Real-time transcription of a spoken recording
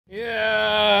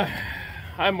Yeah,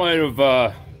 I might have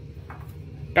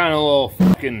gotten a little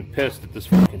fucking pissed at this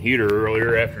fucking heater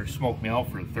earlier after it smoked me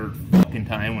out for the third fucking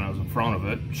time when I was in front of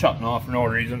it, shutting off for no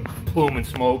reason, pluming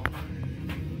smoke.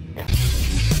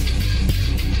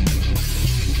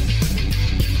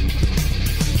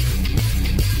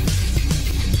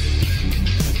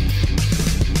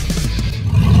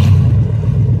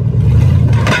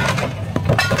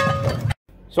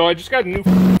 So I just got a new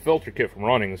filter kit from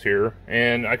Runnings here,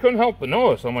 and I couldn't help but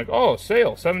notice. I'm like, oh,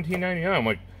 sale, $17.99. I'm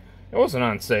like, it wasn't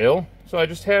on sale. So I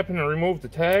just happened to remove the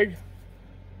tag.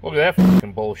 Look at that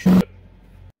fucking bullshit.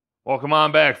 Welcome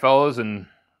on back, fellas, and,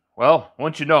 well,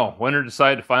 once you know, winter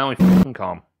decided to finally fucking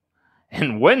come.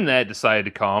 And when that decided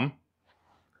to come,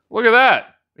 look at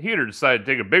that. The heater decided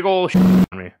to take a big old shit on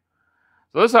me.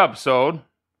 So this episode,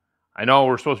 I know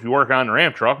we're supposed to be working on the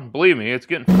ramp truck, and believe me, it's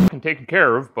getting fucking taken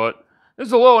care of, but this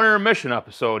is a little intermission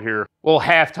episode here. A little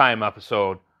halftime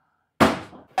episode.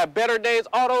 At Better Days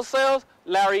Auto Sales,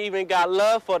 Larry even got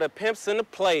love for the pimps and the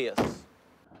players.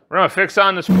 We're gonna fix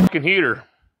on this fucking heater.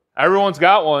 Everyone's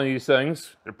got one of these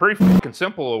things. They're pretty fucking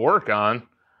simple to work on.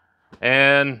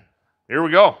 And here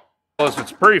we go.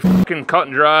 It's pretty fucking cut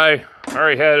and dry. I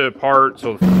already had it apart,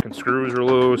 so the fucking screws are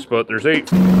loose, but there's 8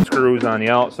 screws on the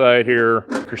outside here.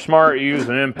 If you're smart, you use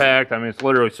an impact. I mean, it's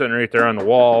literally sitting right there on the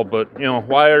wall, but, you know,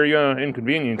 why are you gonna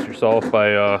inconvenience yourself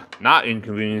by not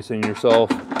inconveniencing yourself?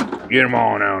 Get them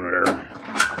all down there.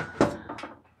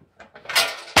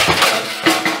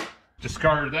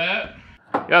 Discard that.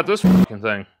 Got this fucking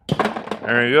thing.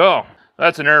 There you go.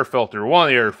 That's an air filter, one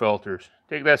of the air filters.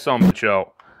 Take that son of a bitch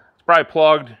out. It's probably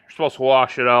plugged. You're supposed to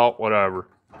wash it out, whatever.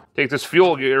 Take this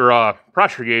fuel or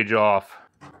pressure gauge off.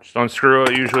 Just unscrew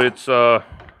it. Usually it's you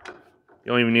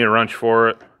don't even need a wrench for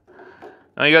it.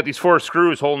 Now you got these 4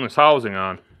 screws holding this housing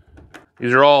on.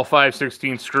 These are all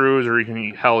 5/16 screws, or you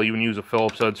can hell even use a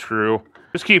Phillips head screw.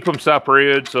 Just keep them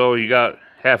separated so you got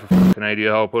half a fucking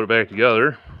idea how to put it back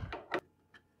together.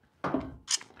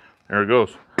 There it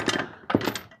goes.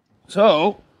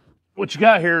 So what you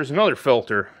got here is another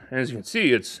filter. And as you can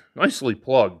see, it's nicely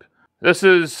plugged. This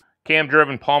is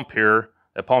cam-driven pump here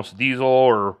that pumps diesel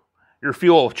or your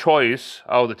fuel of choice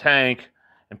out of the tank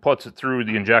and puts it through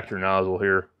the injector nozzle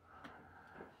here.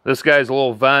 This guy's a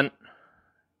little vent.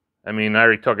 I mean, I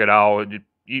already took it out.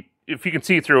 If you can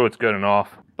see through, it's good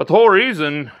enough. But the whole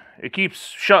reason it keeps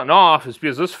shutting off is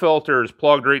because this filter is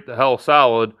plugged right to hell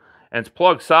solid. And it's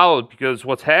plugged solid because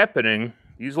what's happening,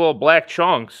 these little black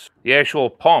chunks, the actual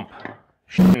pump,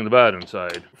 shitting the bed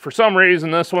inside. For some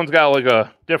reason, this one's got like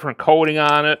a different coating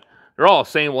on it. They're all the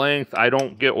same length. I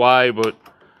don't get why, but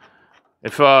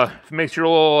if it makes your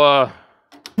little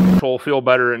control feel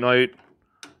better at night,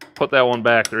 put that one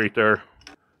back right there.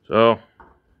 So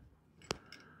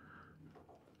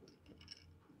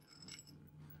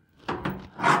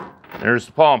there's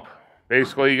the pump.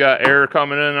 Basically, you got air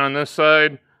coming in on this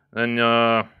side, then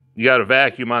you got a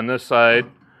vacuum on this side,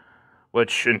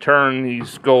 which in turn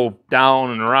these go down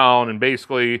and around, and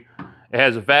basically it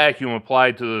has a vacuum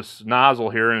applied to this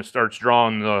nozzle here, and it starts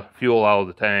drawing the fuel out of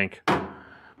the tank.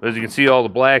 But as you can see, all the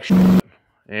black shit,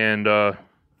 and it's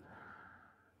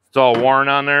all worn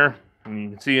on there, and you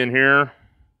can see in here,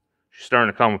 she's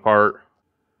starting to come apart.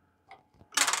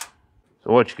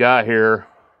 So what you got here,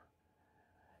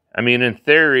 I mean, in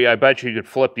theory, I bet you could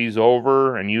flip these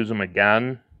over and use them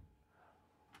again,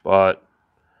 but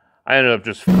I ended up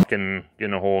just fucking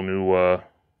getting a whole new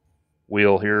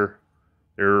wheel here.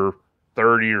 They're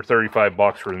 30 or 35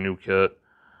 bucks for the new kit.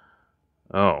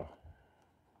 Oh.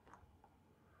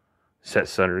 Is that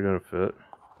center gonna fit?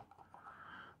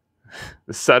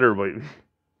 The center might be.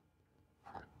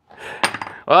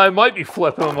 Well, I might be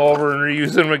flipping them over and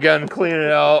reusing them again and cleaning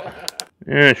it out.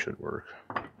 Yeah, it should work.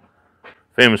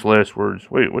 Famous last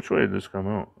words. Wait, which way did this come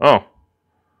out? Oh.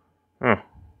 Huh.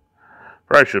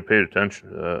 Probably should have paid attention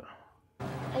to that.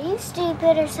 Are you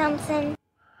stupid or something?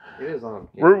 It is on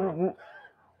camera.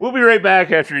 We'll be right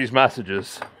back after these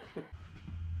messages.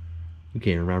 You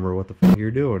can't remember what the fuck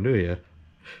you're doing, do you?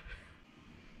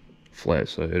 Flat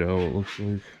side out, it looks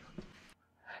like.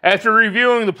 After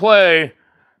reviewing the play,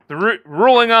 the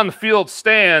ruling on the field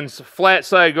stands, flat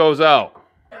side goes out.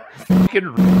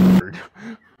 Fucking weird.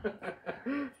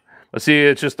 Let's see,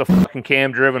 it's just a fucking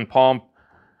cam-driven pump.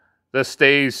 This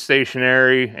stays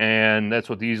stationary, and that's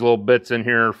what these little bits in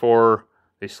here are for.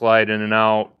 They slide in and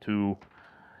out to,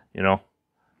 you know,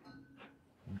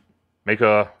 make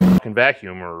a fucking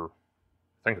vacuum, or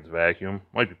I think it's a vacuum.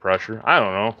 Might be pressure. I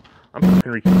don't know. I'm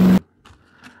fucking retarded.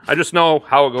 I just know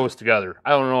how it goes together.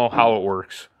 I don't know how it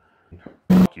works.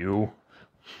 Fuck you.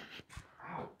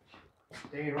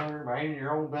 Stay minding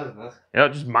your own business. Yeah,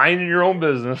 just minding your own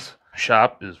business.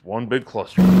 Shop is one big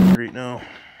cluster right now.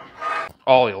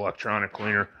 All the electronic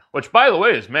cleaner, which by the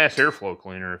way is mass airflow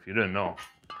cleaner if you didn't know.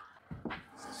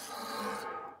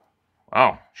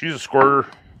 Wow, she's a squirter.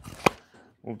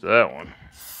 Move to that one.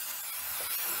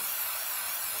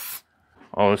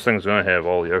 Oh, this thing's gonna have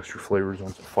all the extra flavors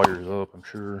once it fires up, I'm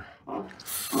sure.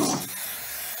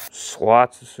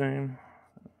 Slot's the same.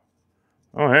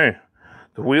 Oh, hey.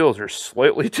 The wheels are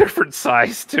slightly different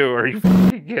size, too. Are you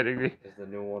fucking kidding me? Is the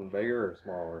new one bigger or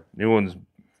smaller? New one's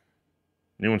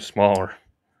smaller.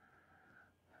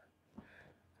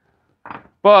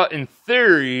 But in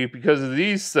theory, because of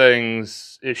these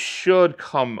things, it should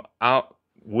come out.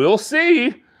 We'll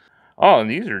see. Oh,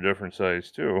 and these are different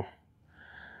size, too.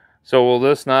 So will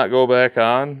this not go back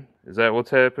on? Is that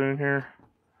what's happening here?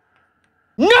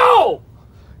 No!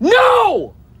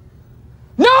 No!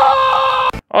 No!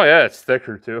 Oh yeah, it's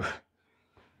thicker too.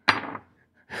 I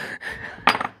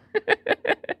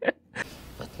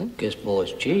think this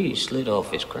boy's cheese slid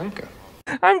off his cracker.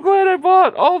 I'm glad I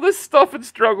bought all this stuff and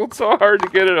struggled so hard to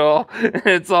get it all.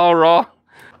 It's all raw.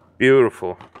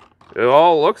 Beautiful. It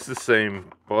all looks the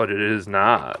same, but it is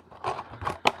not.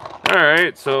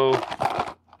 Alright, so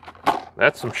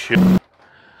that's some shit.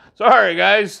 Sorry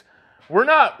guys, we're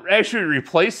not actually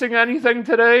replacing anything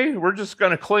today. We're just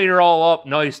gonna clean her all up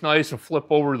nice and flip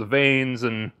over the vanes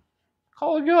and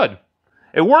call it good.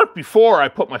 It worked before I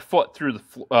put my foot through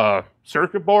the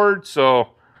circuit board,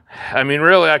 so I mean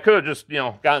really I could have just, you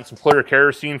know, gotten some clear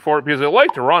kerosene for it because it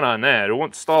liked to run on that. It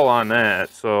wouldn't stall on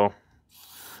that, so.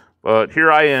 But here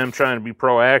I am trying to be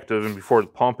proactive and before the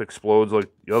pump explodes like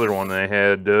the other one I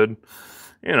had did.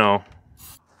 You know,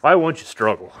 why wouldn't you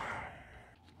struggle?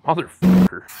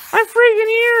 Motherfucker. My freaking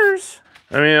ears!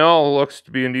 I mean, it all looks to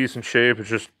be in decent shape. It's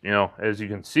just, you know, as you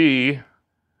can see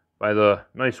by the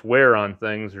nice wear on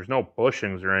things, there's no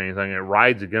bushings or anything. It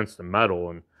rides against the metal,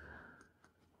 and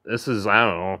this is, I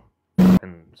don't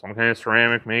know, some kind of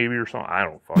ceramic maybe or something. I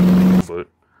don't fucking know,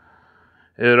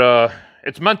 but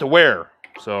it's meant to wear,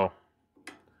 so.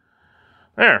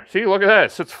 There, see, look at that.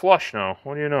 It sits flush now.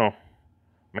 What do you know?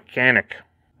 Mechanic.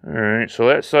 Alright, so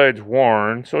that side's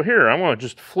worn. So here, I'm going to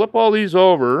just flip all these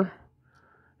over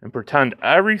and pretend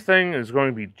everything is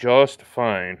going to be just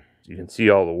fine. You can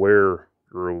see all the wear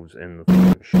grooves in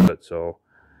the shit, so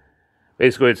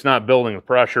basically it's not building the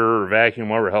pressure or vacuum,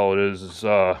 whatever the hell it is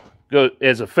good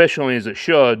as efficiently as it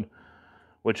should,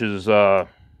 which is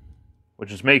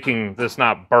making this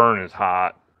not burn as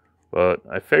hot. But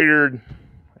I figured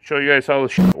I'd show you guys how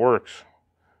this shit works.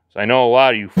 So I know a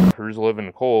lot of you fuckers live in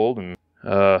the cold and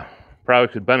probably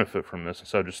could benefit from this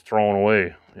instead of just throwing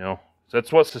away, you know.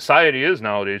 That's what society is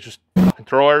nowadays. Just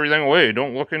throw everything away.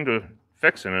 Don't look into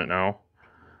fixing it now.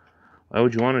 Why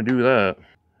would you want to do that?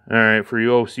 Alright, for you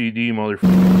OCD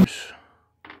motherfuckers.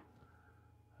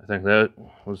 I think that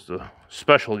was the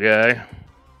special guy.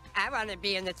 I want to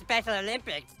be in the Special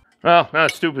Olympics. Well,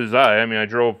 not as stupid as I mean, I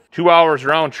drove 2 hours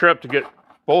round trip to get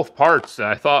both parts that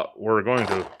I thought were going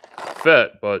to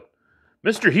fit, but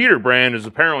Mr. Heater brand is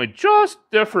apparently just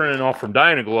different enough from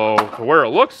Dyna-glo to where it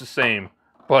looks the same,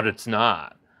 but it's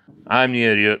not. I'm the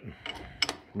idiot.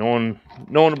 No one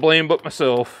to blame but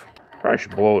myself. Probably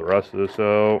should blow the rest of this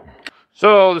out.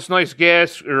 So this nice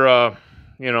gas, or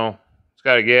you know, it's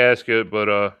got a gasket, but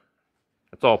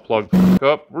it's all plugged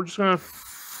up. We're just gonna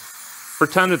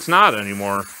pretend it's not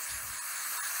anymore.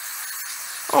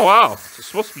 Oh wow, it's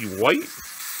supposed to be white?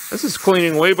 This is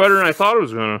cleaning way better than I thought it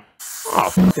was gonna. Oh,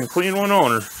 fucking clean one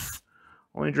owner.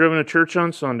 Only driven to church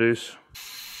on Sundays.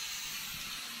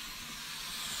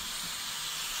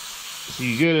 So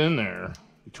you get in there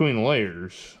between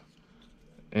layers,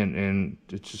 and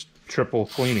it's just triple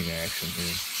cleaning action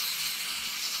here.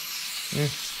 Yeah,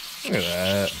 look at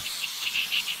that.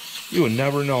 You would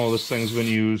never know this thing's been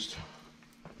used.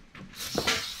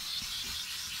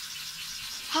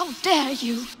 How dare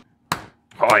you?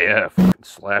 Oh yeah, fucking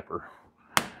slapper.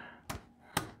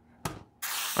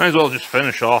 Might as well just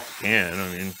finish off the can.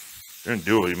 I mean, didn't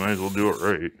do it, you might as well do it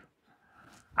right.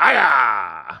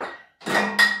 Hiya!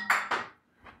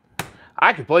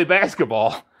 I could play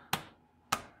basketball.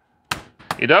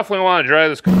 You definitely want to dry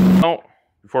this out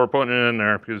before putting it in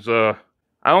there, because I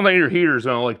don't think your heater's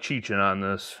gonna like cheeching on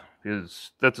this,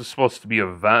 because that's supposed to be a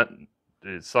vent.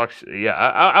 It sucks. Yeah,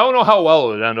 I don't know how well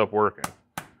it would end up working.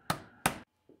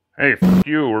 Hey, f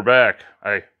you, we're back.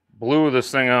 I blew this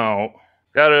thing out.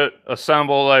 Got it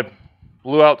assembled. I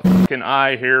blew out the fucking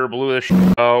eye here, blew this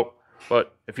shit out.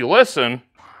 But if you listen,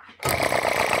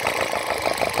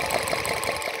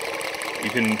 you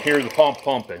can hear the pump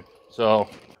pumping. So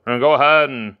I'm gonna go ahead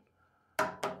and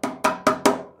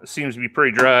it seems to be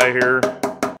pretty dry here.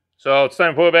 So it's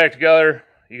time to put it back together.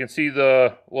 You can see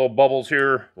the little bubbles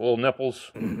here, the little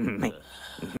nipples.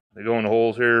 They go in the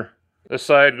holes here. This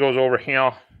side goes over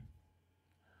here.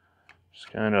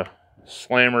 Just kind of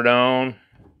slam her down.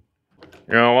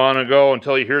 You don't want to go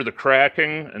until you hear the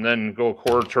cracking, and then go a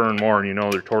quarter turn more, and you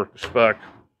know they're torque to spec.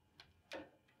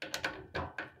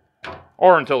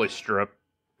 Or until they strip.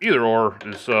 Either or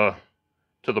is to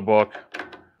the book.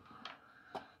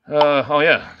 Oh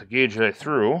yeah, the gauge that I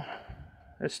threw,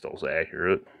 it still's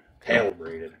accurate.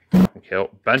 Calibrated.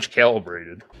 Bench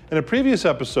calibrated. In a previous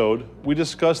episode, we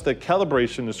discussed that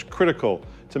calibration is critical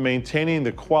to maintaining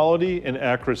the quality and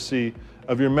accuracy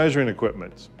of your measuring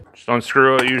equipment. Just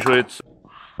unscrew it. Usually it's...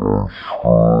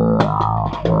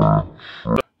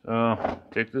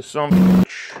 take this some...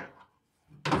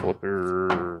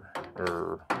 Flipper...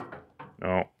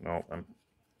 No,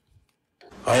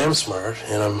 I am smart,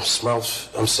 and I'm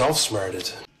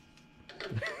self-smarted.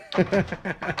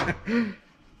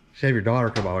 Should have your daughter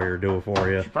come out here and do it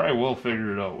for you. She probably will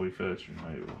figure it out way faster than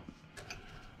I will.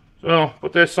 So,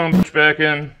 put this son of a bitch back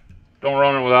in. Don't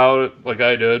run it without it, like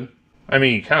I did. I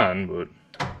mean, you can, but...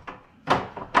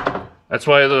 that's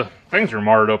why the things are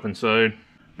marred up inside.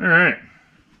 Alright.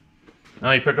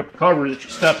 Now you pick up the cover that you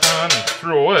stepped on and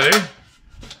threw away.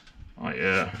 Oh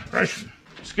yeah. I should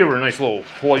just give her a nice little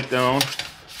wipe down.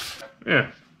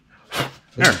 Yeah.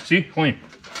 There, see? Clean.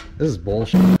 This is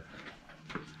bullshit.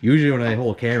 Usually when I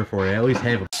hold a camera for you, I at least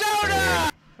have a...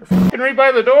 They're fucking right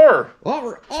by the door.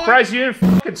 Surprised you didn't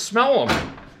fucking smell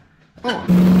them.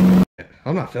 Oh.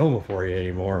 I'm not filming for you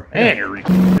anymore. Man, you're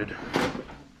retarded.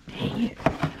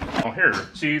 Oh, here.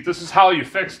 See, this is how you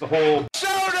fix the whole...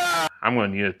 Soda! I'm gonna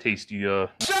need a tasty,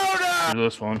 soda! For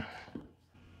this one.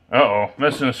 Uh-oh,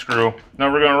 missing a screw.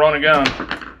 Never gonna run again.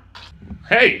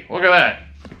 Hey, look at that.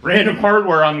 Random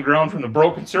hardware on the ground from the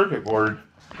broken circuit board.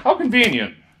 How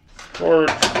convenient. Torque.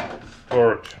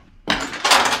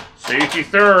 Safety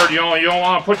third. You don't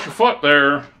want to put your foot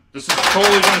there. This is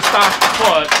totally going to stop the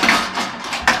foot.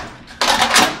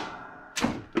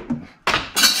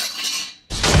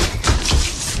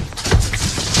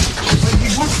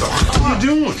 What the hell are you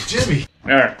doing, Jimmy?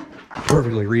 There.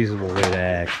 Perfectly reasonable way to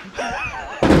act.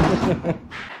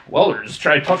 Welder just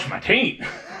tried to touch my taint.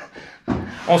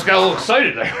 Almost got a little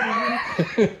excited there.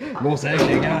 Most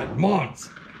actually got months.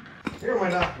 Here my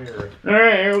knock mirror.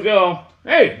 Alright, here we go.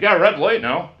 Hey, got a red light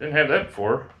now. Didn't have that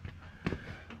before.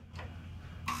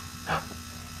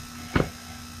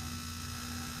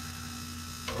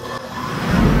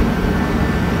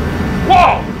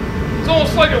 Whoa! It's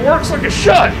almost like it works like a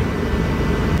shut.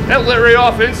 That lit right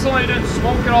off instantly. Didn't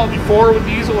smoke it all before with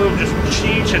diesel. It would just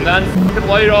cheech and then fucking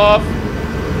light off.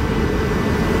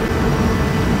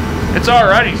 It's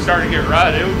already starting to get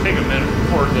red. It would take a minute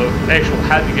for the actual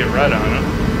head to get red on it.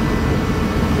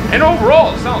 And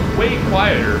overall, it sounds way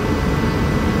quieter.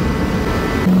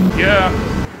 Yeah.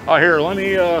 Oh, here, let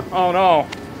me, oh no.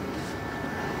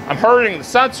 I'm hurting the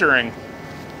censoring.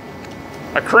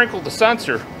 I crinkled the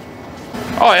sensor.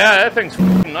 Oh yeah, that thing's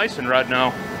f***ing nice and red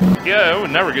now. Yeah, it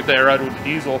would never get that red with the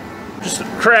diesel. Just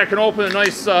cracking open a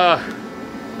nice,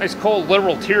 nice cold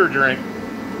liberal tear drink.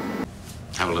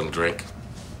 Have a little drink.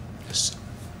 Just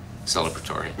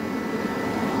celebratory.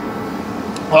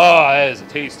 Oh, that is a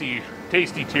tasty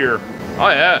tear. Oh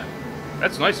yeah,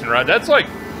 that's nice and red. That's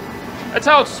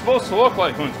how it's supposed to look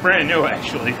like when it's brand new,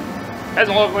 actually.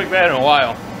 Hasn't looked like that in a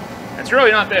while. It's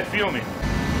really not that fumey.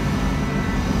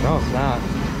 No, it's not.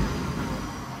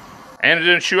 And it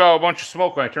didn't shoot out a bunch of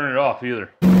smoke when I turned it off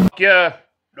either. Yeah.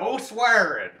 No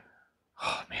swearing.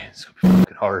 Oh man, it's gonna be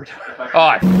fucking hard. Oh,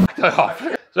 I fucked it off.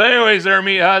 So anyways there,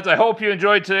 meatheads, I hope you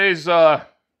enjoyed today's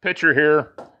picture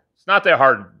here. It's not that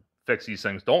hard to fix these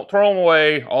things. Don't throw them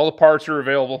away. All the parts are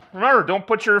available. Remember, don't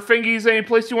put your fingies any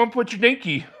place you want to put your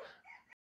dinky.